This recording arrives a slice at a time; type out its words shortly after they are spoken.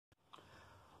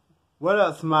What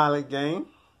up, Smiley Gang?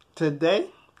 Today,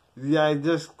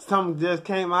 something just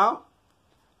came out.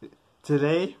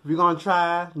 Today, we're gonna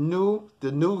try the new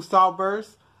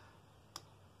Starburst,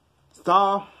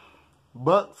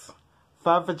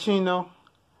 frappuccino,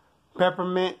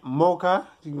 Peppermint, Mocha.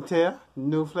 You can tell,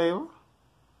 new flavor.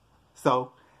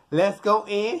 So, let's go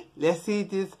in. Let's see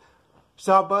this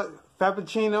Starburst,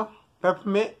 frappuccino,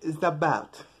 Peppermint is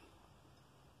about.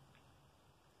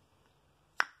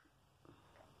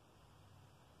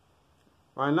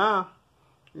 Right now,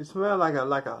 it smells like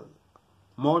a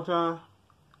Mocha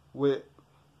with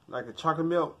like a chocolate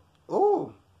milk.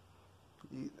 Ooh,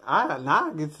 now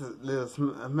I get a little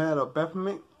smell of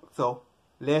peppermint. So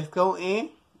let's go in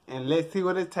and let's see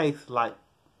what it tastes like.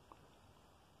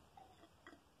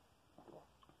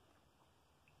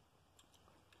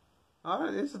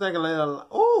 Alright, this is like a little.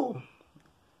 Ooh,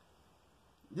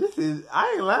 this is.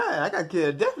 I ain't lying. I got to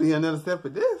get definitely another step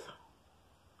of this.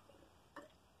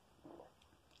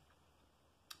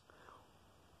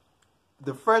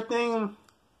 The first thing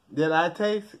that I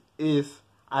taste is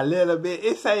a little bit.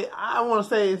 I want to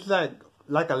say it's like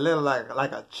a little like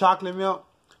a chocolate milk,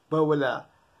 but with a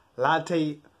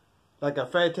latte, like a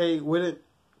frappuccino with it.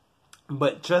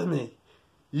 But trust me,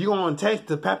 you gonna taste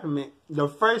the peppermint. The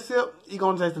first sip, you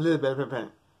gonna taste a little bit of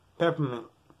peppermint.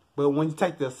 But when you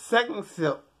take the second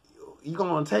sip, you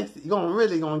gonna taste it. You gonna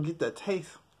really get the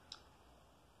taste.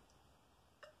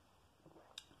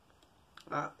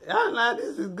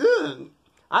 This is good.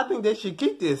 I think they should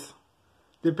keep the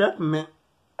peppermint.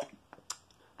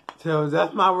 So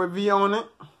that's my review on it.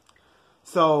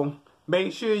 So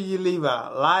make sure you leave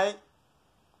a like,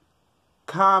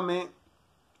 comment,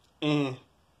 and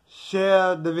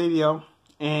share the video.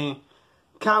 And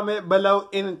comment below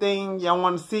anything y'all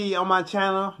want to see on my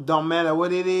channel. Don't matter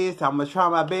what it is. I'm going to try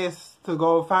my best to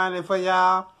go find it for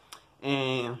y'all.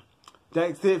 And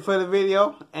that's it for the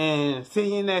video, and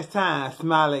see you next time,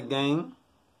 Smiley Gang.